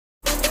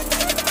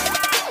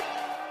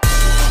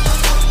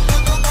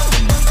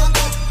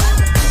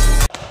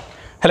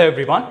Hello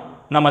everyone,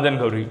 நான் Madan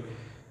Gowri.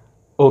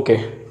 Okay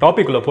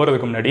டாபிக்குள்ளே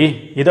போகிறதுக்கு முன்னாடி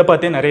இதை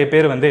பார்த்தே நிறைய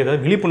பேர் வந்து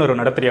ஏதாவது விழிப்புணர்வு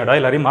நடத்துறியாடா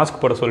எல்லாரையும் மாஸ்க்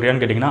போட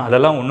சொல்றியான்னு கேட்டிங்கன்னா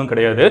அதெல்லாம் ஒன்றும்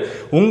கிடையாது.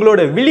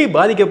 உங்களோட விழி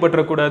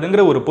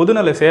பாதிக்கப்படக்கூடாதுங்கிற ஒரு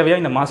பொதுநல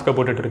சேவையாக இந்த மாஸ்க்கை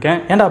போட்டுட்டு இருக்கேன்.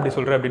 ஏன்டா அப்படி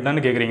சொல்கிறேன் அப்படின்னு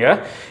தானே கேட்குறீங்க.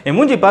 என்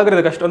மூஞ்சி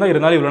பார்க்குறது கஷ்டம் தான்,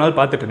 இருந்தாலும் இவ்வளோ நாள்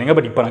பார்த்துட்டு இருந்தீங்க.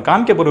 பட் இப்போ நான்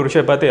காமிக்க போகிற ஒரு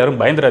விஷயம் பார்த்து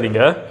யாரும்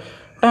பயந்துடாதீங்க.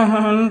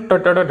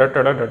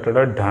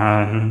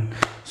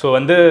 ஸோ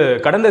வந்து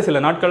கடந்த சில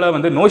நாட்களாக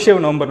வந்து நோஷேவ்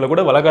நவம்பரில்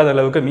கூட வளர்க்காத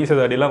அளவுக்கு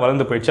மீசதாடிலாம்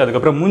வளர்ந்து போயிடுச்சு.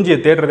 அதுக்கப்புறம் மூஞ்சியை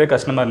தேடுறதே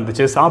கஷ்டமாக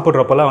இருந்துச்சு.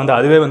 சாப்பிட்றப்பெல்லாம் வந்து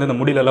அதுவே வந்து இந்த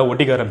முடியலெல்லாம்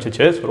ஒட்டிக்க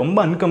ஆரம்பிச்சிச்சு. ஸோ ரொம்ப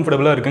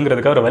அன்கம்ஃபர்டபுளாக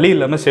இருக்குங்கிறதுக்காக ஒரு வழி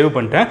இல்லாமல் சேவ்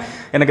பண்ணிட்டேன்.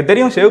 எனக்கு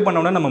தெரியும் சேவ்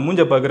பண்ணோன்னா நம்ம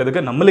மூஞ்சை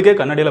பார்க்குறதுக்கு நம்மளுக்கே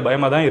கண்ணாடியில்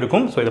பயமாக தான்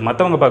இருக்கும். ஸோ இது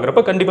மற்றவங்க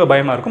பார்க்குறப்ப கண்டிப்பாக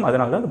பயமாக இருக்கும்.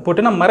 அதனால தான்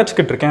போட்டு நான்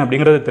மறைச்சிக்கிட்டு இருக்கேன்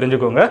அப்படிங்கிறத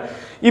தெரிஞ்சுக்கோங்க.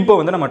 இப்போ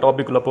வந்து நம்ம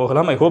டாபிக்குள்ளே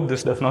போகலாம். I hope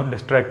this does not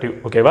distractive.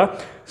 ஓகேவா?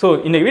 ஸோ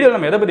இந்த வீடியோவில்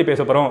நம்ம எதை பற்றி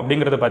பேச போகிறோம்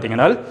அப்படிங்கிறத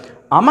பார்த்தீங்கன்னா,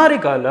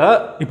 அமெரிக்காவில்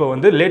இப்போ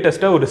வந்து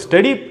லேட்டஸ்ட்டாக ஒரு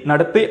ஸ்டடி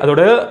நடத்தி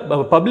அதோட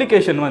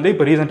பப்ளிகேஷன் வந்து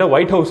இப்போ ரீசெண்டாக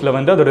ஒயிட் ஹவுஸில்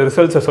வந்து அதோட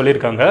ரிசல்ட்ஸை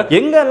சொல்லியிருக்காங்க.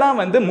 எங்கெல்லாம்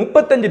வந்து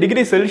 35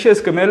 டிகிரி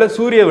செல்சியஸ்க்கு மேலே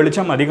சூரிய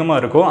வெளிச்சம் அதிகமாக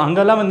இருக்கும்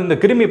அங்கெல்லாம் வந்து இந்த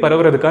கிருமி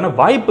பரவுறதுக்கான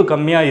வாய்ப்பு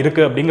கம்மியாக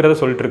இருக்குது அப்படிங்கிறத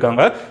சொல்லிட்டு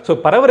இருக்காங்க. ஸோ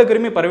பரவுற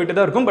கிருமி பரவிட்டு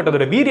தான் இருக்கும், பட்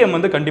அதோட வீரியம்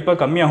வந்து கண்டிப்பாக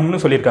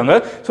கம்மியாகும்னு சொல்லியிருக்காங்க.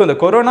 ஸோ இந்த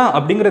கொரோனா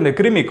அப்படிங்கிற இந்த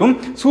கிருமிக்கும்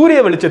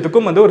சூரிய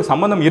வெளிச்சத்துக்கும் வந்து ஒரு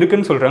சம்பந்தம்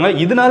இருக்குன்னு சொல்கிறாங்க.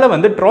 இதனால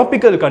வந்து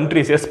டிராபிக்கல்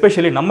கண்ட்ரிஸ்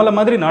எஸ்பெஷலி நம்மள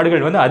மாதிரி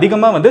நாடுகள் வந்து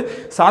அதிகமாக வந்து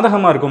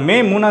சாதகமாக இருக்கும். மே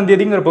 3ஆம்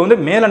தேதிங்கிறப்ப வந்து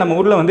மேலே நம்ம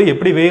ஊரில் வந்து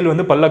எப்படி வெயில்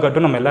வந்து பல்ல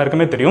காட்டும் நம்ம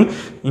எல்லாருக்குமே தெரியும்.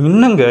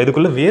 இன்னங்க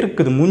இதுக்குள்ளே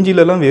வேர்க்குது,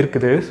 மூஞ்சிலெல்லாம்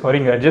வேர்க்குது,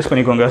 சாரிங்க அட்ஜஸ்ட்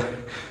பண்ணிக்கோங்க.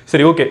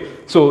 சரி, ஓகே.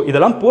 ஸோ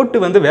இதெல்லாம் போட்டு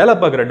வந்து வேலை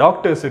பார்க்குற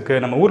டாக்டர்ஸுக்கு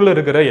நம்ம ஊரில்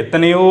இருக்கிற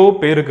எத்தனையோ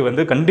பேருக்கு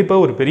வந்து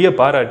கண்டிப்பாக ஒரு பெரிய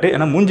பாராட்டு.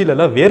 ஏன்னா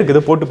மூஞ்சிலெல்லாம்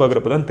வேர்க்குது போட்டு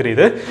பார்க்குறப்ப தான்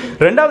தெரியுது.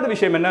 ரெண்டாவது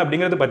விஷயம் என்ன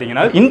அப்படிங்கிறது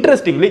பார்த்தீங்கன்னா,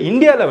 இன்ட்ரெஸ்டிங்லி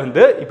இந்தியாவில்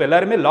வந்து இப்போ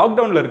எல்லாருமே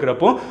லாக்டவுனில்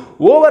இருக்கிறப்போ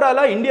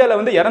ஓவராலாக இந்தியாவில்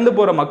வந்து இறந்து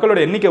போகிற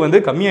மக்களோட எண்ணிக்கை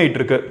வந்து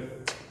கம்மியாயிட்டு இருக்கு.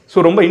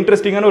 ஸோ ரொம்ப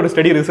இன்ட்ரெஸ்டிங்கான ஒரு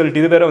ஸ்டடி ரிசல்ட்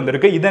இது வேறு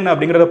வந்திருக்கு. இது என்ன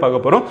அப்படிங்கிறத பார்க்க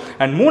போகிறோம்.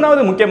 அண்ட்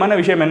மூணாவது முக்கியமான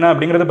விஷயம் என்ன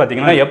அப்படிங்கிறத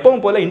பார்த்தீங்கன்னா,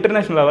 எப்பவும் போல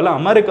இன்டர்நேஷனல் லெவலில்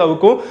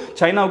அமெரிக்காவுக்கும்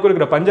சைனாவுக்கும்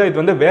இருக்கிற பஞ்சாயத்து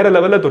வந்து வேற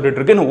லெவலில் தொட்டுட்டு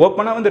இருக்கு.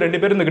 ஓப்பனாக வந்து ரெண்டு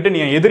பேரும் இருந்துக்கிட்டு நீ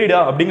எதிரிடா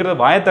அப்படிங்கிறத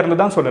வாயை திறந்து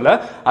தான் சொல்லலை,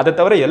 அதை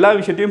தவிர எல்லா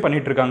விஷயத்தையும்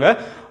பண்ணிட்டு இருக்காங்க.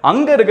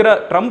 அங்கே இருக்கிற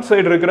ட்ரம்ப்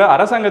சைடு இருக்கிற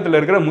அரசாங்கத்தில்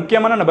இருக்கிற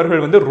முக்கியமான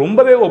நபர்கள் வந்து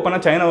ரொம்பவே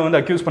ஓப்பனாக சைனாவை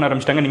வந்து அக்யூஸ் பண்ண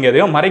ஆரம்பிச்சிட்டாங்க. நீங்கள்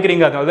எதையும்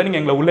மறைக்கிறீங்க, அதனால தான்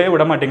நீங்கள் எங்களை உள்ளே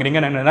விட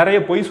மாட்டேங்கிறீங்க, நிறைய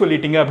பொய்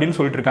சொல்லிட்டீங்க அப்படின்னு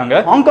சொல்லிட்டு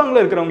இருக்காங்க.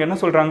 ஹாங்காங்கில் இருக்கிறவங்க என்ன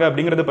சொல்றாங்க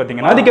அப்படிங்கிறது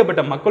பார்த்தீங்கன்னா,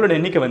 பாதிக்கப்பட்ட மக்களோட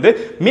எண்ணிக்கை வந்து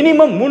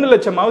மினிமம் 3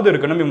 லட்சமாவது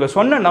இருக்கணும். இவங்க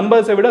சொன்ன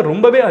நம்பர்ஸை விட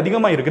ரொம்பவே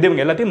அதிகமாக இருக்குது.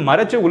 இவங்க எல்லாத்தையும்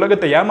மறைச்சு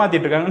உலகத்தை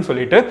ஏமாத்திட்டு இருக்காங்கன்னு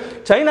சொல்லிட்டு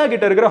சைனா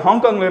கிட்ட இருக்கிற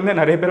ஹாங்காங்ல இருந்து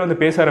நிறைய பேர் வந்து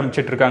பேச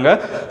ஆரம்பிச்சிட்டு இருக்காங்க.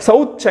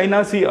 சவுத் சைனா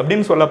சி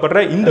அப்படின்னு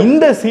சொல்லப்படுற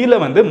இந்த சீல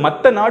வந்து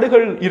மற்ற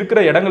நாடுகள்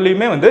இருக்கிற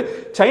இடங்களையுமே வந்து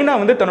சைனா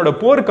வந்து தன்னோட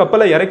போர்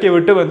கப்பலை இறக்கி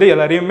விட்டு வந்து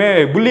எல்லாரையுமே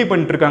புள்ளி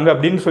பண்ணிட்டு இருக்காங்க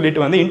அப்படின்னு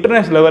சொல்லிட்டு வந்து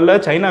இன்டர்நேஷனல் லெவல்ல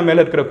சைனா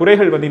மேல இருக்கிற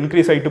குறைகள் வந்து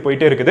இன்க்ரீஸ் ஆகிட்டு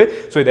போயிட்டே இருக்குது.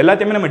 ஸோ இது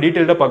எல்லாத்தையுமே நம்ம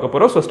டீட்டெயிலாக பார்க்க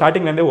போறோம். ஸோ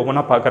ஸ்டார்டிங்ல இருந்தே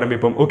ஒவ்வொன்றா பார்க்க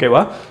ஆரம்பிப்போம்.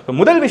 ஓகேவா?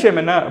 முதல்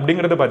விஷயம் என்ன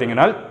அப்படிங்கிறது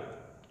பார்த்தீங்கன்னா,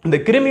 இந்த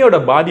கிருமியோட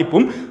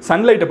பாதிப்பும்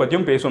சன்லைட்டை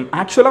பற்றியும் பேசும்.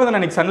 ஆக்சுவலாக வந்து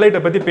நான் சன்லைட்டை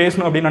பற்றி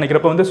பேசணும் அப்படின்னு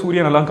நினைக்கிறப்ப வந்து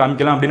சூரியன் எல்லாம்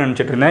காமிக்கலாம் அப்படின்னு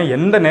நினச்சிட்டு இருந்தேன்.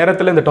 எந்த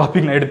நேரத்தில் இந்த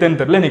டாபிக் நான் எடுத்தேன்னு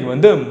தெரியல. இன்னைக்கு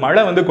வந்து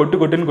மழை வந்து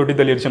கொட்டுன்னு கொட்டி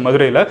தள்ளிடுச்சு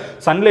மதுரையில்.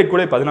 சன்லைட்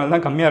கூட 14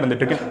 தான் கம்மியாக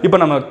இருந்துட்டு இருக்கு. இப்போ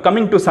நம்ம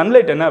கமிங் டு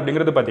சன்லைட் என்ன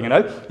அப்படிங்கிறது பார்த்தீங்கன்னா,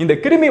 இந்த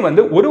கிருமி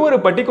வந்து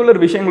ஒரு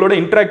பர்டிகுலர் விஷயங்களோட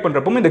இன்ட்ராக்ட்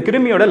பண்ணுறப்போ இந்த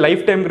கிருமியோட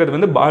லைஃப் டைம்ங்கிறது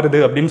வந்து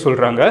மாறுது அப்படின்னு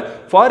சொல்கிறாங்க.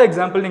 ஃபார்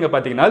எக்ஸாம்பிள் நீங்கள்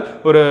பார்த்தீங்கன்னா,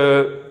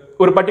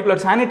 ஒரு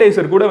பர்டிகுலர்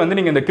சானிடைசர் கூட வந்து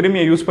நீங்கள் இந்த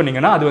கிருமியை யூஸ்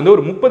பண்ணீங்கன்னா அது வந்து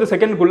ஒரு 30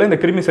 செகண்ட்குள்ளே இந்த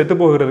கிருமி செத்து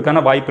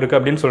போகிறதுக்கான வாய்ப்பு இருக்குது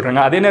அப்படின்னு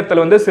சொல்கிறாங்க. அதே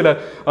நேரத்தில் வந்து சில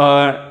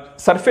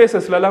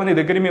சர்ஃபேசஸ்லாம் வந்து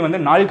இந்த கிருமி வந்து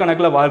நாள்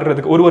கணக்கில்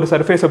வாழ்றதுக்கு ஒரு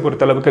சர்ஃபேஸை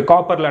பொறுத்தளவுக்கு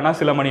காப்பர்லனா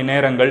சில மணி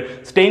நேரங்கள்,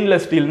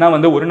 ஸ்டெயின்லெஸ் ஸ்டீல்னா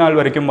வந்து ஒரு நாள்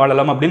வரைக்கும்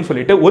வாழலாம் அப்படின்னு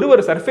சொல்லிட்டு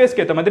ஒரு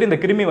சர்ஃபேஸ்க்கு ஏற்ற மாதிரி இந்த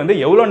கிருமி வந்து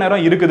எவ்வளோ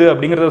நேரம் இருக்குது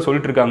அப்படிங்கிறத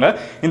சொல்லிட்டு இருக்காங்க.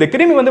 இந்த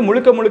கிருமி வந்து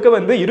முழுக்க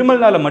வந்து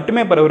இருமல்னால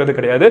மட்டுமே பரவுறது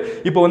கிடையாது.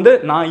 இப்போ வந்து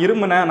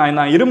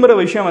நான் இருமுற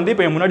விஷயம் வந்து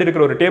இப்போ முன்னாடி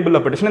இருக்கிற ஒரு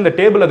டேபிளில் பட்டுச்சுன்னா இந்த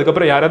டேபிள்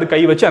அதுக்கப்புறம் யாராவது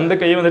கை வச்சு அந்த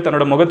கையை வந்து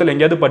தன்னோட முகத்தில்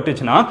எங்கேயாவது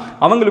பட்டுச்சுன்னா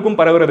அவங்களுக்கும்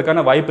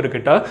பரவுறதுக்கான வாய்ப்பு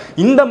இருக்குட்டா.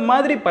 இந்த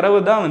மாதிரி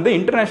பரவு தான் வந்து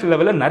இன்டர்நேஷனல்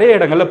லெவலில் நிறைய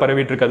இடங்கள்ல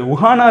பரவிட்டு இருக்காது.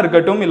 வுஹானா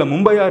இருக்கட்டும், இல்லை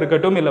மும்பையா இருக்கட்டும்,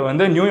 இல்ல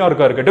வந்து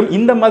நியூயார்க்கா இருக்கட்டும்,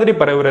 இந்த மாதிரி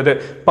பரவுறது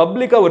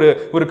பப்ளிக்கா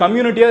ஒரு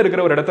கம்யூனிட்டியா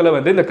இருக்கிற ஒரு இடத்துல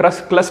வந்து இந்த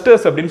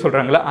கிளஸ்டர்ஸ் அப்படின்னு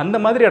சொல்றாங்களா, அந்த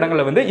மாதிரி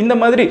இடங்கள்ல வந்து இந்த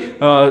மாதிரி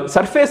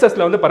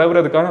சர்ஃபேசஸ்ல வந்து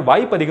பரவுறதுக்கான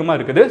வாய்ப்பு அதிகமா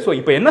இருக்குது. ஸோ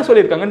இப்போ என்ன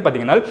சொல்லியிருக்காங்கன்னு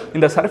பார்த்தீங்கன்னா,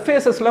 இந்த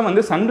சர்ஃபேசஸ்லாம்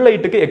வந்து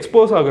சன்லைட்டுக்கு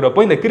எக்ஸ்போஸ்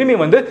ஆகுறப்போ இந்த கிருமி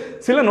வந்து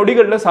சில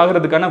நொடிகளில்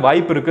சாகிறதுக்கான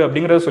வாய்ப்பு இருக்கு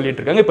அப்படிங்கிறத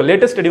சொல்லிட்டு இருக்காங்க. இப்போ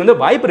லேட்டஸ்ட் ஸ்டடி வந்து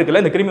வாய்ப்பு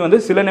இருக்குல்ல, இந்த கிருமி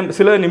வந்து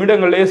சில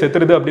நிமிடங்கள்லேயே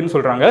செத்துருது அப்படின்னு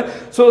சொல்றாங்க.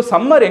 ஸோ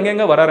சம்மர்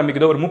எங்கெங்க வர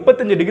ஆரம்பிக்குதோ, ஒரு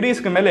 35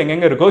 டிகிரிஸ்க்கு மேல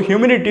எங்கெங்க இருக்கோ,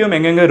 ஹியூமிடிட்டியும்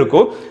எங்கெங்க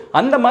இருக்கோ,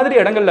 அந்த மாதிரி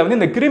இடங்கள்ல வந்து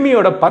இந்த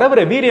கிருமியோட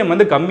பரவுற வீரியம்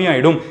வந்து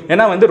கம்மியாயிடும்.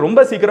 ஏன்னா வந்து ரொம்ப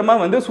சீக்கிரமா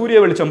வந்து சூரிய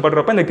வெளிச்சம்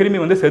படுறப்ப இந்த கிருமி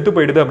வந்து செத்து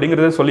போயிடுது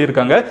அப்படிங்கறத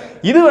சொல்லியிருக்காங்க.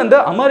 இது வந்து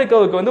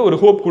அமெரிக்காவுக்கு வந்து ஒரு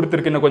ஹோப்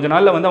கொடுத்திருக்கு. இன்னும் கொஞ்ச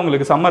நாள்ல வந்து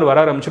அவங்களுக்கு சம்மர் வர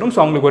ஆரம்பிச்சிடும். ஸோ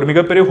அவங்களுக்கு ஒரு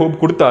மிகப்பெரிய ஹோப்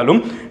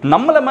கொடுத்தாலும்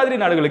நம்மள மாதிரி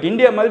நாடுகளுக்கு,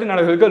 இந்தியா மாதிரி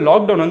நாடுகளுக்கு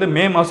லாக்டவுன் வந்து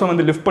மே மாசம்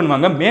வந்து லிஃப்ட்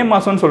பண்ணுவாங்க. மே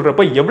மாசம்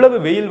சொல்றப்ப எவ்வளவு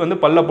வெயில் வந்து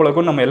பல்ல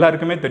புழக்கும் நம்ம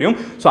எல்லாருக்குமே தெரியும்.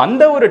 ஸோ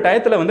அந்த ஒரு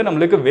டயத்துல வந்து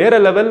நம்மளுக்கு வேற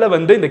லெவல்ல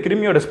வந்து இந்த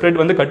கிருமியோட ஸ்ப்ரெட்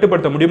வந்து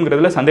கட்டுப்படுத்த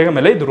முடியும்ங்கிறதுல சந்தேகம்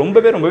இல்லை. இது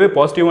ரொம்பவே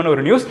பாசிட்டிவான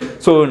ஒரு நியூஸ்.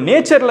 ஸோ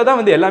நேச்சர்ல தான்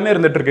வந்து எல்லாமே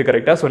இருந்துட்டு இருக்கு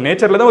கரெக்டா. ஸோ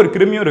நேச்சர்ல தான் ஒரு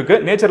கிருமியும் இருக்கு,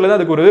 நேச்சர்ல தான்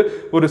அதுக்கு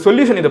ஒரு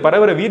சொல்யூஷன், இந்த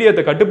பரவற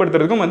வீரியத்தை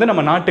கட்டுப்படுத்துறதுக்கும் வந்து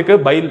நம்ம நாட்டுக்கு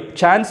பை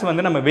சான்ஸ்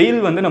வந்து நம்ம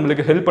வெயில் வந்து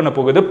நம்மளுக்கு ஹெல்ப் பண்ண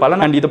போகுது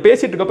பலன். அண்ட் இதை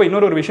பேசிட்டு இருக்கப்ப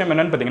இன்னொரு விஷயம்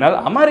என்னன்னு பார்த்தீங்கன்னா,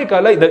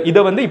 அமெரிக்கால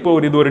இதை வந்து இப்போ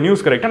இது ஒரு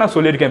நியூஸ் கரெக்டா நான்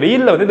சொல்லியிருக்கேன்,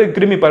 வெயில்ல வந்து இந்த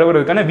கிருமி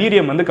பரவுறதுக்கான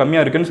வீரியம் வந்து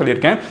கம்மியா இருக்குன்னு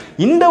சொல்லியிருக்கேன்.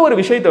 இந்த ஒரு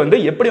விஷயத்தை வந்து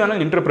எப்படி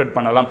வேணாலும் இன்டர்பிரட்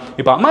பண்ணலாம்.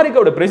 இப்போ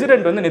அமெரிக்காவோட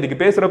பிரசிடென்ட் வந்து இதுக்கு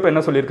பேசுறப்ப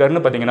என்ன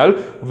சொல்லியிருக்காருன்னு பார்த்தீங்கன்னா,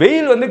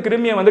 வெயில் வந்து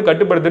கிருமியை வந்து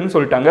கட்டுப்படுத்துன்னு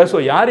சொல்லிட்டாங்க. ஸோ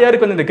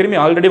யாருக்கு வந்து இந்த கிருமி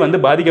ஆல்ரெடி வந்து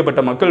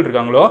பாதிக்கப்பட்ட மக்கள்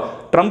இருக்காங்களோ,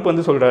 ட்ரம்ப்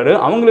வந்து சொல்றாரு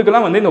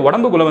அவங்களுக்குலாம் வந்து இந்த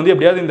உடம்புக்குள்ள வந்து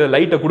எப்படியாவது இந்த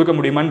லைட்டை கொடுக்க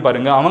முடியுமான்னு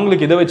பாருங்க,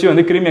 அவங்களுக்கு இதை வச்சு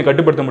வந்து கிருமியை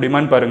கட்டுப்படுத்த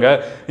முடியுமான்னு பாருங்க,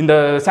 இந்த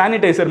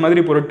சானிடைசர்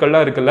மாதிரி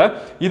பொருட்கள்லாம் இருக்குல்ல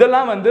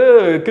இதெல்லாம் வந்து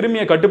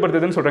கிருமியை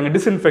கட்டுப்படுத்துதுன்னு சொல்றாங்க,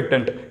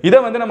 டிஸ்இன்ஃபெக்டன்ட். இதை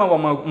வந்து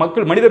நம்ம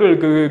மக்கள்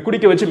மனிதர்களுக்கு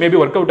குடிக்க வச்சு மேபி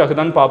ஒர்க் அவுட்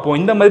ஆகுதான்னு பார்ப்போம்.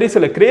 இந்த மாதிரி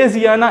சில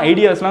கிரேசியான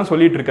ஐடியாஸ்லாம்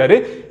சொல்லிட்டு இருக்காரு.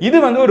 இது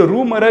வந்து ஒரு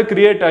ரூமரா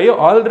கிரியேட் ஆகி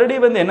ஆல்ரெடி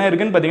வந்து என்ன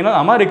இருக்குன்னு பார்த்தீங்கன்னா,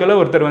 அமெரிக்கால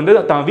ஒருத்தர் வந்து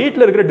தான்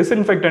வீட்டில் இருக்கிற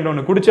டிஸ்இன்ஃபெக்டன்ட்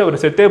ஒன்று குடிச்சு அவர்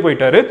செத்தே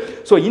போயிட்டாரு.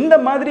 ஸோ இந்த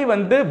மாதிரி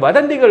வந்து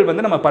வதந்திகள்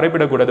வந்து நம்ம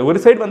பரப்பிடக்கூடாது. ஒரு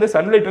சைடு வந்து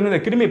சன்லைட் வந்து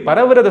இந்த கிருமி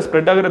பரவுறதை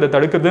ஸ்ப்ரெட் ஆகிறத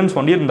தடுக்குதுன்னு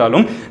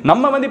சொல்லியிருந்தாலும்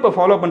நம்ம வந்து இப்போ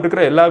ஃபாலோ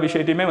பண்ணிருக்கிற எல்லா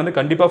விஷயத்தையுமே வந்து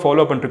கண்டிப்பாக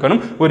ஃபாலோ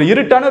பண்ணிருக்கணும். ஒரு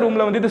இருட்டான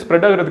ரூம்ல வந்து இது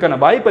ஸ்ப்ரெட் ஆகிறதுக்கான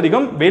வாய்ப்பு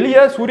அதிகம்,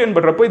 வெளியே சூரியன்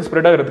படுறப்போ இது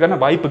ஸ்ப்ரெட் ஆகிறதுக்கான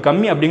வாய்ப்பு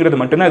கம்மி அப்படிங்கிறது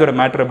மட்டும்தான் இதோட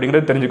மேட்டர்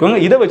அப்படிங்கிறது தெரிஞ்சுக்கோங்க.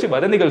 இதை வச்சு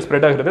வதந்திகள்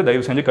ஸ்ப்ரெட் ஆகிறத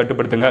தயவு செஞ்சு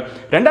கட்டுப்படுத்துங்க.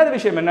 ரெண்டாவது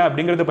விஷயம் என்ன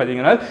அப்படிங்கிறது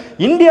பார்த்தீங்கன்னா,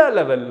 இந்தியா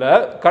லெவலில்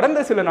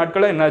கடந்த சில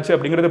நாட்களாக என்னாச்சு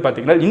அப்படிங்கிறது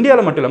பார்த்தீங்கன்னா,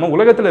 இந்தியாவில் மட்டும் இல்லாமல்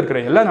உலகத்தில்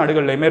இருக்கிற எல்லா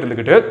நாடுகள்லையுமே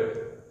இருந்துக்கிட்டு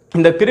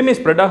இந்த கிருமி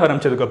ஸ்ப்ரெட் ஆக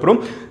ஆரம்பிச்சதுக்கப்புறம்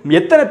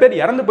எத்தனை பேர்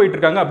இறந்து போயிட்டு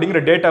இருக்காங்க அப்படிங்கிற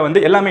டேட்டா வந்து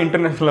எல்லாமே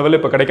இன்டர்நேஷனல் லெவலில்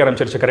இப்போ கிடைக்க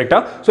ஆரம்பிச்சிருச்சு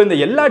கரெக்டாக. ஸோ இந்த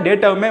எல்லா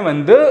டேட்டாவுமே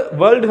வந்து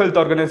வேர்ல்டு ஹெல்த்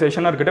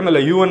ஆர்கனைசேஷனாக இருக்கட்டும்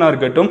இல்லை யூஎனாக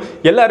இருக்கட்டும்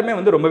எல்லாருமே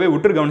வந்து ரொம்பவே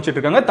உற்று கவனிச்சிட்டு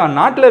இருக்காங்க. தான்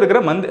நாட்டில்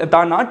இருக்கிற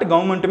தான் நாட்டு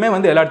கவர்மெண்ட்டுமே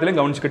வந்து எல்லா இடத்துலையும்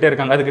கவனிச்சுக்கிட்டே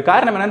இருக்காங்க. அதுக்கு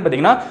காரணம் என்னன்னு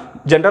பார்த்தீங்கன்னா,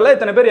 ஜென்ரலாக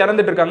எத்தனை பேர்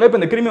இறந்துட்டு இருக்காங்க, இப்போ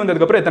இந்த கிருமி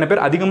வந்ததுக்கப்புறம் எத்தனை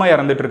பேர் அதிகமாக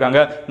இறந்துட்டு இருக்காங்க,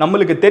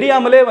 நம்மளுக்கு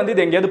தெரியாமலே வந்து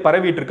இது எங்கேயாவது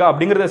பரவிட்டு இருக்கா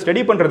அப்படிங்கிறத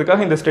ஸ்டடி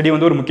பண்ணுறதுக்காக இந்த ஸ்டடி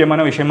வந்து ஒரு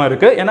முக்கியமான விஷயமா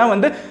இருக்கு. ஏன்னா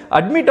வந்து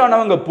அட்மிட்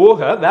ஆனவங்க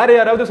போக வேற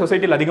யாராவது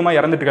சொசைட்டியில் அதிகமாக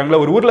இறந்துட்டு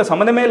இருக்காங்களா, ஒரு ஊரில்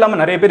சம்மந்தமே இல்லாம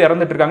நிறைய பேர்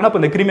இறந்துட்டு இருக்காங்க, அப்ப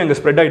இந்த கிருமி அங்க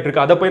ஸ்ப்ரெட் ஆயிட்டு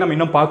இருக்கு, அதை போய் நம்ம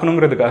இன்னும்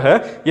பார்க்கணுங்கிறதுக்காக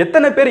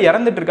எத்தனை பேர்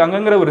இறந்துட்டு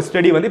இருக்காங்கங்கிற ஒரு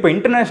ஸ்டடி வந்து இப்போ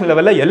இன்டர்நேஷனல்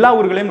லெவலில் எல்லா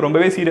ஊர்களையும்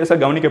ரொம்பவே சீரியஸாக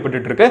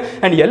கவனிக்கப்பட்டு இருக்கு.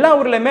 அண்ட் எல்லா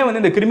ஊர்லயுமே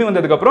வந்து இந்த கிருமி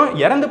வந்ததுக்கு அப்புறம்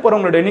இறந்து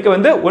போறவங்களோட எண்ணிக்கை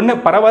வந்து ஒன்னு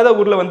பரவாத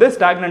ஊர்ல வந்து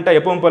ஸ்டாக்னண்டா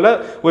எப்பவும் போல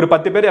ஒரு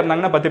 10 பேர்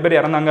இறந்தாங்கன்னா 10 பேர்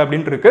இறந்தாங்க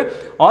அப்படின்னு இருக்கு.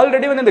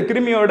 ஆல்ரெடி வந்து இந்த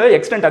கிருமியோட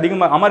எக்ஸ்டென்ட்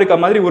அதிகமா அமெரிக்கா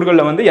மாதிரி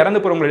ஊர்களில் வந்து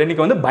இறந்து போறவங்களோட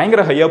எண்ணிக்கை வந்து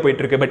பயங்கர ஹையா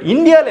போயிட்டு இருக்கு. பட்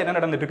இந்தியாவில் என்ன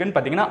நடந்துட்டு இருக்குன்னு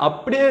பாத்தீங்கன்னா,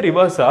 அப்படியே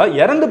ரிவர்ஸா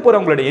இறந்து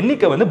போறவங்களோட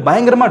எண்ணிக்கை வந்து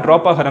பயங்கரமா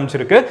டிராப் ஆக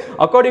ஆரம்பிச்சிருக்கு.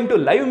 According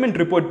to live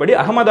mint report படி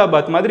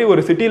அகமதாபாத் மாதிரி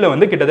ஒரு சிட்டில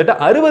வந்து கிட்டத்தட்ட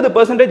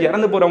 60%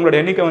 இறந்து போறவங்களோட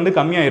எண்ணிக்கை வந்து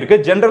கம்மியா இருக்கு.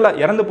 ஜெனரலா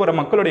இறந்து போற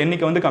மக்களோட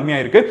எண்ணிக்கை வந்து கம்மியா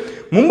இருக்கு.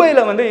 மும்பைல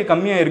வந்து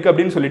கம்மியா இருக்கு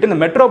அப்படின்னு சொல்லிட்டு இந்த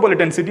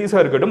மெட்ரோபாலிட்டன் சிட்டிஸா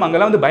இருக்கட்டும்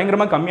அங்கெல்லாம் வந்து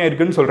பயங்கரமா கம்மியா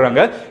இருக்குன்னு சொல்றாங்க.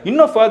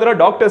 இன்னும் ஃபர்தரா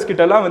டாக்டர்ஸ்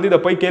கிட்ட எல்லாம் வந்து இதை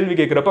போய் கேள்வி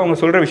கேட்கிறப்ப அவங்க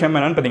சொல்ற விஷயம்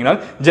என்னன்னு பாத்தீங்கன்னா,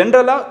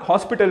 ஜெனரலா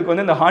ஹாஸ்பிட்டலுக்கு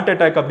வந்து இந்த ஹார்ட்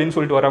அட்டாக் அப்படின்னு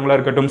சொல்லிட்டு வரவங்களா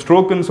இருக்கட்டும்,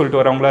 ஸ்ட்ரோக்னு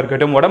சொல்லிட்டு வரவங்களா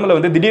இருக்கட்டும், உடம்புல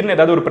வந்து திடீர்னு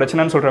ஏதாவது ஒரு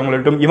பிரச்சனைன்னு சொல்றவங்களா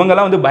இருக்கட்டும், இவங்க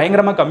எல்லாம் வந்து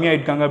பயங்கரமா கம்மியா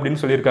இருக்காங்க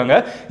அப்படின்னு சொல்லியிருக்காங்க.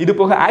 இது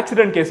போக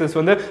ஆக்சிடென்ட் கேசஸ்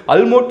வந்து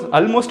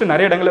ஆல்மோஸ்ட்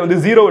நிறைய இடங்களில் வந்து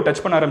ஜீரோ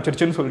டச் பண்ண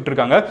ஆரம்பிச்சிருச்சுன்னு சொல்லிட்டு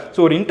இருக்காங்க. ஸோ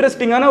ஒரு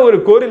இன்ட்ரெஸ்டிங்கான ஒரு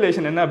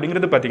கோரிலேஷன் என்ன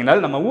அப்படிங்கிறது பார்த்தீங்கன்னா,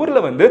 நம்ம ஊரில்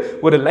வந்து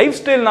ஒரு லைஃப்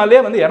ஸ்டைல்னாலே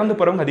வந்து இறந்து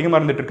போகிறவங்க அதிகமாக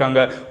இருந்துட்டு இருக்காங்க.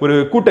 ஒரு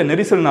கூட்ட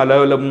நெரிசல்னால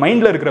இல்லை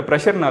மைண்டில் இருக்கிற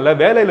ப்ரெஷர்னால,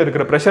 வேலையில்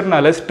இருக்கிற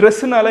ப்ரெஷர்னால,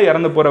 ஸ்ட்ரெஸ்னால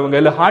இறந்து போகிறவங்க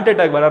இல்லை ஹார்ட்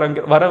அட்டாக்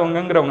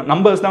வரவங்கிறவங்க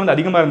நம்பர்ஸ் தான் வந்து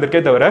அதிகமாக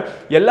இருந்திருக்கே தவிர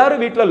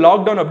எல்லாரும் வீட்டில்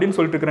லாக்டவுன் அப்படின்னு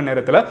சொல்லிட்டு இருக்கிற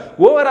நேரத்தில்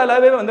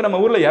ஓவராலாகவே வந்து நம்ம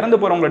ஊரில் இறந்து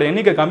போகிறவங்களோட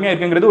எண்ணிக்கை கம்மியாக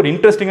இருக்குங்கிறது ஒரு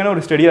இன்ட்ரெஸ்டிங்கான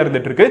ஒரு ஸ்டடியாக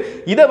இருந்துட்டு இருக்கு.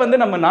 இதை வந்து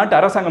நம்ம நாட்டு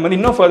அரசாங்கம் வந்து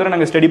இன்னும் ஃபர்தராக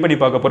நாங்கள் ஸ்டடி பண்ணி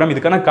பார்க்க போகிறோம்.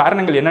 இதுக்கான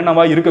காரணங்கள்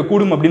என்னென்னவா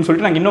இருக்கக்கூடும் அப்படின்னு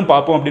சொல்லிட்டு நாங்கள் இன்னும்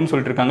பார்ப்போம் அப்படின்னு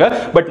சொல்லிட்டு இருக்காங்க.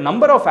 பட்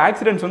நம்பர் ஆஃப்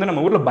ஆக்சிடென்ட்ஸ் வந்து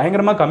நம்ம ஊரில்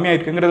பயங்கரமாக கம்மியாக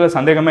இருக்குங்கிறதுல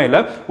சந்தேகமே இல்லை.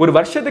 ஒரு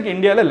வருஷத்துக்கு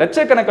இந்தியாவில்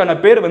லட்சக்கணக்கான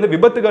பேர் வந்து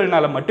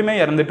விபத்துகள்னால மட்டுமே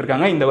இறந்துட்டு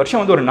இருக்காங்க. இந்த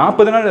வருஷம் வந்து ஒரு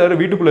 40 நாள்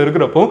வீட்டுக்குள்ள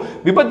இருக்கிறப்போ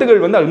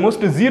விபத்துகள் வந்து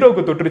ஆல்மோஸ்ட்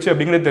ஜீரோக்கு தொட்டுருச்சு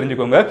அப்படிங்கிறது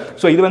தெரிஞ்சுக்கோங்க.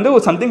 ஸோ இது வந்து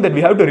something that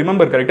we have to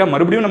remember கரெக்டாக.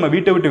 மறுபடியும் நம்ம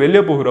வீட்டை விட்டு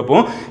வெளியே போகிறப்போ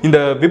இந்த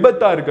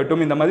விபத்தா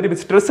இருக்கட்டும், இந்த மாதிரி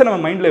ஸ்ட்ரெஸ் நம்ம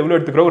மைண்ட்ல எவ்வளோ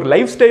எடுத்துக்கிறோம், ஒரு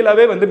லைஃப்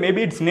ஸ்டைலாவே வந்து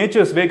மேபி இட்ஸ்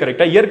நேச்சர்ஸ் வே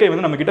கரெக்டாக. இயற்கை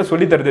வந்து நம்ம கிட்ட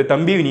சொல்லி தருது,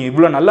 தம்பி நீ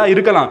இவ்வளோ நல்லா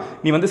இருக்கலாம்,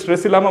 நீ வந்து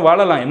ஸ்ட்ரெஸ் இல்லாமல்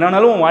வாழலாம்,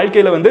 என்னாலும் உன்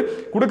வாழ்க்கையில் வந்து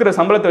கொடுக்குற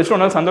சம்பளத்தை வச்சு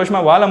உன்னால்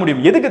சந்தோஷமா வாழ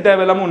முடியும், எதுக்கு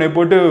தேவையில்லாமல் உன்னை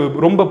போட்டு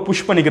ரொம்ப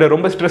புஷ் பண்ணிக்கிற,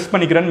 ரொம்ப ஸ்ட்ரெஸ்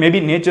பண்ணிக்கிறேன்,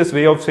 maybe nature's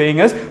way of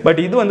saying as. But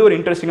இது வந்து ஒரு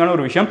இன்ட்ரெஸ்டிங்கான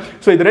ஒரு விஷயம்.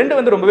 ஸோ இது ரெண்டு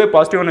வந்து ரொம்பவே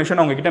பாசிட்டிவான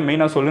விஷயம் அவங்க கிட்ட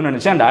மெயினாக சொல்லணும்னு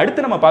நினைச்சேன். அண்ட்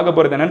அடுத்து நம்ம பார்க்க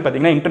போகிறது என்னன்னு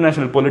பார்த்தீங்கன்னா,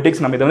 இன்டர்நேஷனல்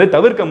பொலிட்டிக்ஸ். நம்ம இதை வந்து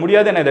தவிர்க்க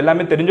முடியாது, ஏன்னா இது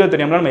எல்லாமே தெரிஞ்சோ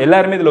தெரியாமல் நம்ம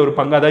எல்லாருமே இதில் ஒரு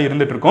பங்காக தான்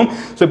இருந்துட்டு இருக்கோம்.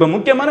 ஸோ இப்போ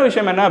முக்கியமான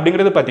விஷயம் என்ன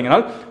அப்படிங்கிறது பார்த்தீங்கன்னா,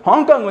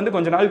 ஹாங்காங் வந்து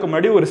கொஞ்ச நாளுக்கு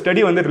முன்னாடி ஒரு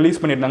ஸ்டடி வந்து ரிலீஸ்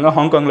பண்ணியிருந்தாங்க.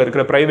 ஹாங்காங்கில்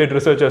இருக்கிற பிரைவேட்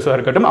ரிசர்ச்சர்ஸாக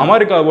இருக்கட்டும்,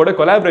 அமெரிக்காவோட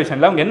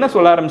கொலாபரேஷனில் அவங்க என்ன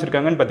சொல்ல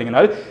ஆரம்பிச்சிருக்காங்கன்னு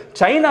பார்த்தீங்கன்னா,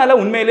 சைனால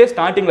உண்மையிலே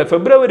ஸ்டார்டிங்ல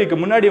பிப்ரவரிக்கு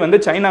முன்னாடி வந்து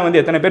சைனா வந்து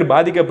எத்தனை பேர்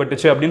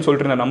பாதிக்கப்பட்டுச்சு அப்படின்னு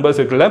சொல்லிட்டு இருந்த நம்பர்ஸ்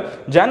இருக்குல்ல,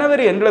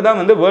 ஜனவரி எண்டில் தான்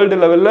வந்து வேர்ல்டு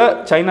லெவலில்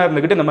சைனா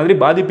இருந்துகிட்டு இந்த மாதிரி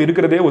பாதிப்பு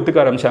இருக்கிறதே ஒத்துக்க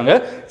ஆரம்பிச்சாங்க.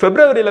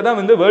 பிப்ரவரியில தான்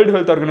வந்து வேர்ல்டு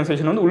ஹெல்த்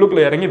ஆர்கனைசேஷன் வந்து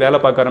உள்ளுக்குள்ள இறங்கி வேலை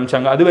பார்க்க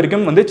ஆரம்பிச்சாங்க. அது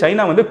வரைக்கும் வந்து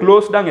சைனா வந்து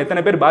க்ளோஸ்டாக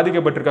எத்தனை பேர்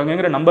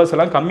பாதிக்கப்பட்டிருக்காங்கிற நம்பர்ஸ்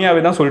எல்லாம்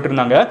கம்மியாகவே தான் சொல்லிட்டு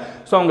இருந்தாங்க.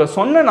 ஸோ அவங்க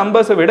சொன்ன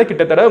நம்பர்ஸை விட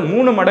கிட்டத்தட்ட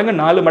 3 மடங்கு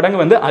 4 மடங்கு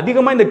வந்து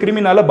அதிகமாக இந்த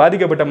கிருமினால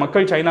பாதிக்கப்பட்ட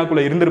மக்கள்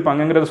சைனாக்குள்ள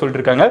இருந்திருப்பாங்கிறத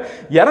சொல்லிட்டு இருக்காங்க.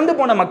 இறந்து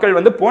போன மக்கள்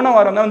வந்து போன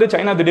வாரம் தான் வந்து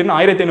சைனா திடீர்னு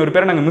 1500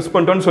 பேரை நாங்கள் மிஸ்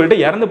பண்ணிட்டோம்னு சொல்லிட்டு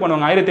இறந்து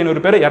போனவங்க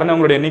 1500 பேர்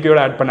இறந்தவங்களோட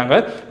எண்ணிக்கையோட ஆட் பண்ணாங்க.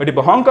 பட்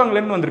இப்போ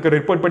ஹாங்காங்லேருந்து வந்திருக்க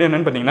ரிப்போர்ட் படி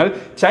என்னன்னு பார்த்தீங்கன்னா,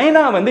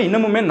 சைனா வந்து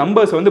இன்னமுமே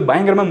நம்பர்ஸ் வந்து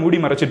பயங்கரமா மூடி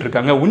மறைச்சிட்டு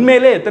இருக்காங்க.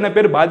 உண்மையிலே எத்தனை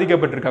பேர்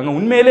பாதிக்கப்பட்டிருக்காங்க,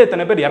 உண்மையிலே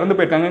எத்தனை பேர் இறந்து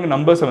போயிருக்காங்க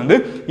நம்பர்ஸ் வந்து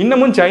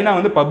இன்னமும் சைனா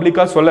வந்து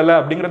பப்ளிக்கா சொல்லல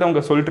அப்படிங்கறத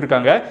அவங்க சொல்லிட்டு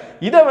இருக்காங்க.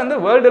 இத வந்து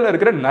வேர்ல்டுல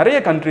இருக்கிற நிறைய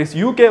கண்ட்ரீஸ்,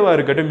 யூகேவா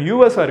இருக்கட்டும்,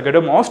 யூஎஸ்ஆ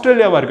இருக்கட்டும்,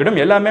 ஆஸ்திரேலியாவா இருக்கட்டும்,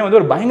 எல்லாமே வந்து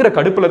ஒரு பயங்கர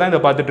கடுப்புல தான்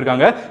இதை பார்த்துட்டு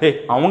இருக்காங்க.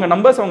 அவங்க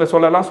நம்பர்ஸ் அவங்க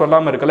சொல்லலாம்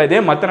சொல்லாம இருக்கல,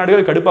 இதே மற்ற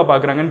நாடுகள் கடுப்பா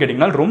பாக்குறாங்கன்னு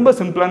கேட்டீங்கன்னா ரொம்ப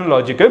சிம்பிளான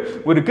லாஜிக்.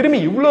 ஒரு கிருமி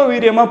இவ்வளவு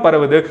வீரியமா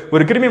பரவுது,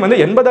 ஒரு கிருமி வந்து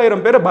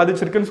 80,000 பேரை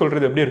பாதிச்சிருக்குன்னு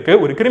சொல்றது எப்படி இருக்கு,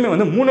 ஒரு கிருமி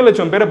வந்து 3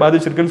 லட்சம் பேரை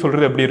பாதிச்சிருக்குன்னு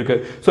சொல்றது எப்படி இருக்கு.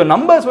 சோ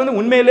நம்பர்ஸ் வந்து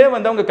உண்மையிலே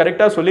வந்து அவங்க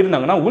கரெக்டா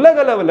சொல்லியிருந்தாங்கன்னா உலக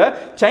அளவுல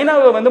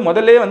சைனாவை வந்து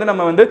முதல்ல வந்து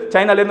நம்ம வந்து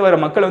சைனால இருந்து வர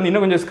மக்கள் வந்து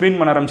இன்னும் கொஞ்சம் ஸ்கிரீன்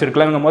பண்ண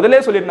ஆரம்பிச்சிருக்கலாம். இவங்க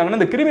முதல்ல சொல்லியிருந்தாங்கன்னா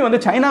இந்த கிருமி வந்து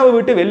சைனாவை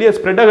விட்டு வெளியே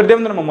ஸ்ப்ரெட் ஆகிறதே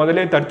வந்து நம்ம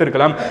முதல்ல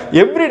தடுத்திருக்கலாம்.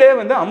 எவ்ரிடே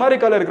வந்து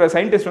அமெரிக்கால இருக்கிற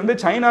சயின்டிஸ்ட் வந்து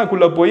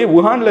சைனாக்குள்ள போய்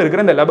வுஹான்ல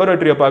இருக்கிற இந்த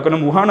லேபரேட்டரியை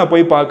பார்க்கணும், வுஹானை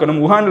போய் பார்க்கணும்,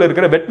 வுஹான்ல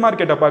இருக்கிற வெட்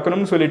மார்க்கெட்டை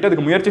பார்க்கணும்னு சொல்லிட்டு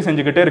அதுக்கு முயற்சி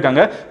செஞ்சுக்கிட்டே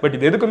இருக்காங்க. பட்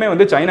இது எதுக்குமே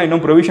வந்து சைனா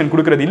இன்னும் ப்ரொவிஷன்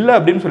கொடுக்கிறது இல்ல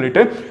அப்படின்னு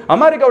சொல்லிட்டு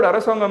அமெரிக்காவோட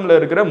அரசாங்கம்ல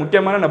இருக்கிற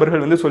முக்கியமான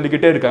நபர்கள் வந்து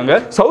சொல்லிக்கிட்டே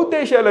இருக்காங்க. சவுத்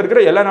ஏசியால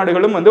இருக்கிற எல்லா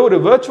நாடுகளும் வந்து ஒரு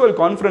வெர்ச்சுவல்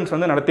கான்ஃபரன்ஸ்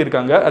வந்து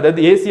நடத்தியிருக்காங்க.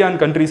 அதாவது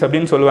ஏசியான் கண்ட்ரீஸ்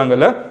அப்படின்னு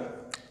சொல்லுவாங்கல்ல,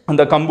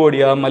 அந்த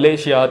கம்போடியா,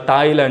 மலேசியா,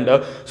 தாய்லாந்து,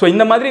 ஸோ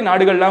இந்த மாதிரி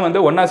நாடுகள்லாம் வந்து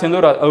ஒன்னா சேர்ந்து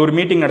ஒரு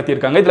மீட்டிங்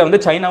நடத்தியிருக்காங்க. இதில் வந்து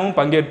சைனாவும்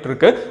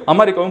பங்கேற்றிருக்கு,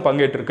 அமெரிக்காவும்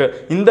பங்கேற்றிருக்கு.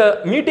 இந்த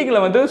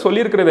மீட்டிங்கில் வந்து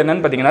சொல்லியிருக்கிறது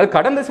என்னன்னு பார்த்தீங்கன்னா,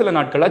 கடந்த சில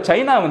நாட்களாக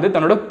சைனா வந்து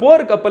தன்னோட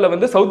போர் கப்பலை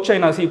வந்து சவுத்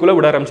சைனா சீக்குள்ள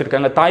விட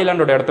ஆரம்பிச்சிருக்காங்க.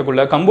 தாய்லாண்டோட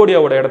இடத்துக்குள்ள,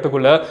 கம்போடியாவோட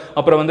இடத்துக்குள்ள,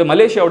 அப்புறம் வந்து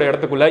மலேசியாவோட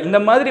இடத்துக்குள்ள,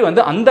 இந்த மாதிரி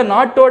வந்து அந்த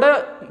நாட்டோட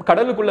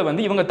கடலுக்குள்ள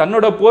வந்து இவங்க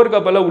தன்னோட போர்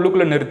கப்பலை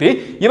உள்ளுக்குள்ள நிறுத்தி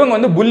இவங்க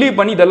வந்து புள்ளி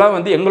பண்ணி இதெல்லாம்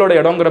வந்து எங்களோட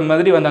இடங்கிற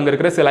மாதிரி வந்து அங்க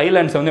இருக்கிற சில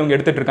ஐலாண்ட்ஸ் வந்து இவங்க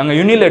எடுத்துட்டு இருக்காங்க.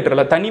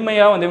 யூனிலேட்டரலா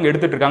தனிமையா வந்து இவங்க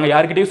எடுத்துட்டு இருக்காங்க,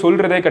 யார்கிட்டயும்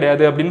சொல்றதே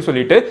கிடையாது அப்படின்னு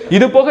சொல்லிட்டு.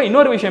 இது போக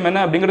இன்னொரு விஷயம் என்ன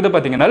அப்படிங்கறது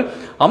பாத்தீங்கன்னா,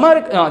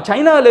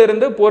 சைனால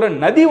இருந்து போற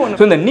நதி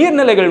ஒன்று, இந்த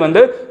நீர்நிலைகள்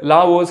வந்து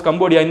லாவோஸ்,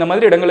 கம்போடியா இந்த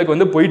மாதிரி இடங்களுக்கு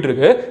வந்து போயிட்டு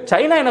இருக்கு.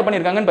 சைனா என்ன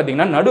பண்ணிருக்காங்கன்னு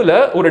பாத்தீங்கன்னா, நடுவுல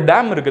ஒரு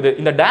டேம் இருக்குது.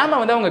 இந்த டேமை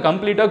வந்து அவங்க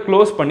கம்ப்ளீட்டா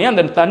க்ளோஸ் பண்ணி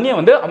அந்த தண்ணியை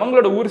வந்து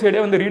அவங்களோட ஊர்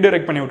சைடே வந்து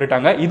ரீடைரக்ட் பண்ணி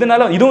விட்டுட்டாங்க.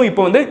 இதனால இதுவும்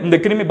இப்போ வந்து இந்த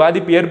கிருமி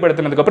பாதிப்பு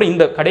ஏற்படுத்தினதுக்கு அப்புறம்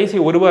இந்த கடைசி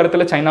ஒரு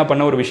வாரத்தில் சைனா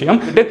பண்ண ஒரு விஷயம்,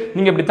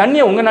 நீங்க இப்படி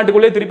தண்ணியை உங்க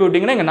நாட்டுக்குள்ளே திருப்பி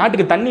விட்டீங்கன்னா எங்க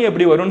நாட்டுக்கு தண்ணி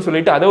எப்படி வரும்னு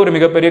சொல்லிட்டு அதை ஒரு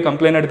மிகப்பெரிய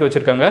கம்ப்ளைண்ட் எடுத்து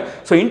வச்சிருக்காங்க.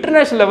 ஸோ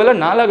இன்டர்நேஷனல்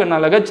லெவலில்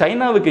நாளாக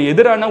சைனாவுக்கு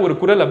எதிரான ஒரு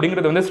குரல்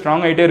அப்படிங்கிறது வந்து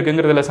ஸ்ட்ராங் ஆகிட்டே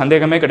இருக்குங்கிறதுல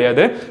சந்தேகமே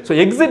கிடையாது. ஸோ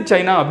எக்ஸிட்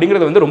சைனா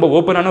அப்படிங்கிறது வந்து ரொம்ப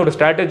ஓப்பனான ஒரு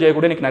ஸ்ட்ராட்டஜியை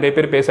கூட இன்னைக்கு நிறைய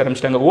பேர் பேச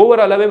ஆரம்பிச்சிட்டாங்க.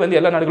 ஓவராலாவே வந்து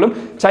எல்லா நாடுகளும்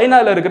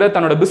சைனால இருக்கிற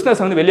தன்னோட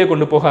பிசினஸ் வந்து வெளியே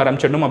கொண்டு போக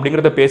ஆரம்பிச்சிடணும்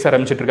அப்படிங்கிறத பேச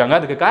ஆரம்பிச்சிட்டு இருக்காங்க.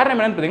 அதுக்கு காரணம்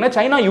என்னன்னு பார்த்தீங்கன்னா,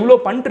 சைனா இவ்வளோ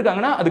பண்ணிட்டு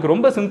இருக்காங்கன்னா அதுக்கு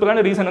ரொம்ப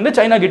சிம்பிளான ரீசன் வந்து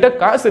சைனா கிட்ட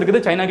காசு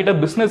இருக்குது, சைனா கிட்ட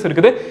பிசினஸ்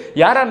இருக்குது.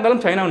 யாரா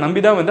இருந்தாலும் சைனாவை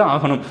நம்பி தான் வந்து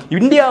ஆகணும்.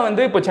 இந்தியா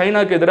வந்து இப்போ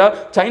சைனாக்கு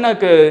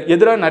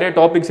எதிராக நிறைய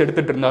டாபிக்ஸ்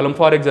எடுத்துட்டு இருந்தாலும்,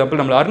 ஃபார் எக்ஸாம்பிள்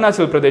நம்ம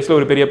அருணாச்சல் பிரதேஷ்ல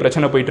ஒரு பெரிய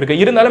பிரச்சனை போயிட்டு இருக்கு.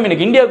 இருந்தாலும்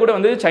எனக்கு இந்தியா கூட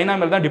வந்து சைனா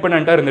மேல தான்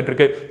டிபெண்டன்ட்டா இருந்துட்டு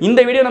இருக்கு. இந்த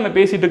வீடியோ நம்ம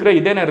பேசிட்டு இருக்கிற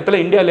இதே நேரத்தில்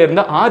இந்தியால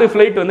இருந்து 6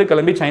 ஃபிளைட் வந்து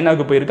கிளம்பி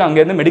சைனாக்கு போயிருக்கு, அங்க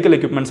இருந்து மெடிக்கல்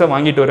எக்யூப்மெண்ட்ஸை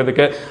வாங்கிட்டு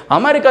வரதுக்கு.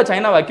 அமெரிக்கா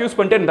சைனாவை அக்யூஸ்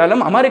பண்ணிட்டு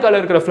இருந்தாலும்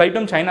அமெரிக்கால இருக்கிற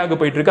ஃபிளைட்டும் சைனாக்கு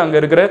போயிட்டு இருக்கு, அங்க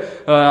இருக்கிற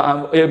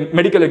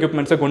மெடிக்கல்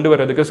எக்யூப்மெண்ட்ஸை கொண்டு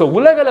வரதுக்கு. ஸோ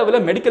உலக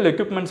அளவில் மெடிக்கல்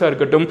எக்யூப்மெண்ட்ஸா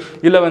இருக்கட்டும்,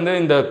 இல்ல வந்து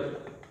இந்த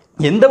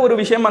எந்த ஒரு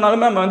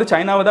விஷயமானாலும் நம்ம வந்து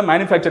சைனாவை தான்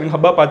மேனுஃபேக்சரிங்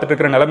ஹப்பா பார்த்துட்டு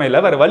இருக்கிற நிலைமையில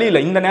வேற வழி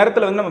இல்லை. இந்த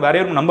நேரத்தில் வந்து நம்ம வேற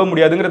யாரும் நம்ப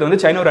முடியாதுங்கிறது வந்து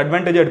சைனா ஒரு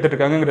அட்வான்டேஜ் எடுத்துட்டு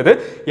இருக்காங்கிறது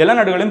எல்லா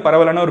நாடுகளையும்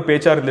பரவலான ஒரு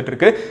பேச்சா இருந்துட்டு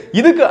இருக்கு.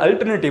 இதுக்கு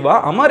அல்டர்னேட்டிவா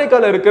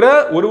அமெரிக்கால இருக்கிற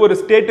ஒரு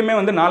ஸ்டேட்டுமே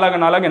வந்து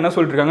நாளாக என்ன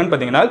சொல்லிட்டு இருக்காங்கன்னு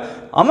பாத்தீங்கன்னா,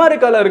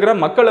 அமெரிக்கால இருக்கிற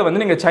மக்களை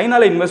வந்து நீங்க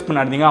சைனால இன்வெஸ்ட்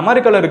பண்ணாதீங்க,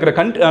 அமெரிக்கால இருக்கிற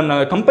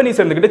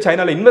கம்பெனிஸ் இருந்துகிட்டு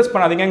சைனால இன்வெஸ்ட்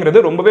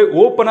பண்ணாதீங்கிறது ரொம்பவே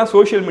ஓப்பனா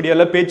சோஷியல்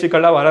மீடியால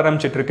பேச்சுக்கள்லாம் வர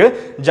ஆரம்பிச்சிட்டு இருக்கு.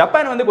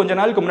 ஜப்பான் வந்து கொஞ்ச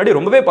நாளுக்கு முன்னாடி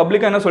ரொம்பவே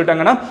பப்ளிக்கா என்ன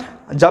சொல்லிட்டாங்கன்னா,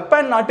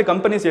 ஜப்பான் நாட்டு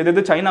கம்பெனிஸ்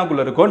எது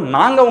சைனாக்குள்ள இருக்கோ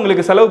நாங்க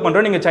உங்களுக்கு செலவு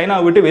பண்றோம், நீங்க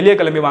சைனாவை விட்டு வெளியே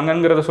கிளம்பி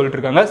வாங்கங்கறத சொல்லிட்டு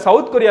இருக்காங்க.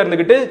 சவுத் கொரியா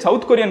இருந்துகிட்டு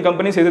சவுத் கொரியன்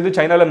கம்பெனிஸ் எது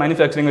சைனால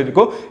மேனுஃபேக்சரிங்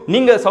இருக்கோ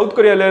நீங்க சவுத்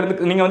கொரியால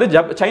இருந்து நீங்க வந்து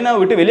சைனாவை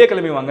விட்டு வெளியே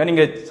கிளம்பி வாங்க,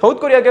 நீங்க சவுத்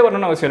கொரியாக்கே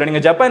வரணும்னு அவசியம் இல்லை,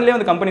 நீங்க ஜப்பான்லயே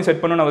வந்து கம்பெனி செட்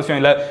பண்ணணும்னு அவசியம்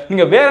இல்லை,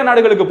 நீங்க வேற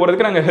நாடுகளுக்கு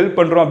போறதுக்கு நாங்க ஹெல்ப்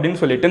பண்றோம் அப்படின்னு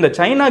சொல்லிட்டு இந்த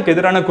சைனாக்கு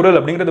எதிரான குரல்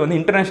அப்படிங்கிறது வந்து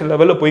இன்டர்நேஷனல்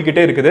லெவல்ல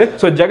போய்கிட்டே இருக்குது.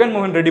 ஸோ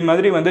ஜெகன்மோகன் ரெட்டி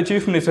மாதிரி வந்து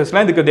சீஃப்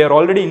மினிஸ்டர்ஸ்லாம் இதுக்கு they are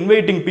already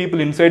inviting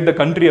people inside the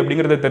country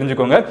அப்படிங்கறத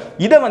தெரிஞ்சுக்கோங்க.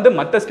 இதை வந்து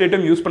மற்ற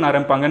ஸ்டேட்டும் யூஸ் பண்ண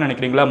ஆரம்பிப்பாங்கன்னு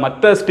நினைக்கிறீங்களா?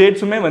 மற்ற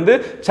ஸ்டேட்ஸுமே வந்து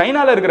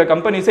சைனால இருக்கிற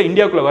கம்பெனிஸை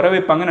இந்தியாவுக்குள்ள வர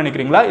வைப்பாங்கன்னு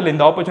நினைக்கிறீங்களா? இல்ல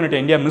இந்த ஆப்பர்ச்சுனிட்டி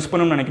இந்தியா மிஸ்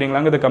பண்ணணும்னு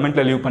நினைக்கிறீங்களாங்கிறத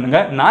கமெண்ட்ல லீவ் பண்ணுங்க.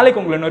 நாளைக்கு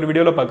உங்களை இன்னொரு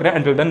வீடியோல பார்க்குறேன்.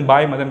 Until then,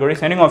 bye. Madan Gowri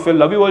signing off.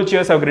 Love you all.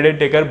 Cheers. Have a great day.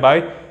 Take care.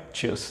 Bye.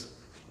 Cheers.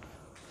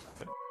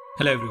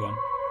 Hello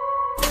everyone.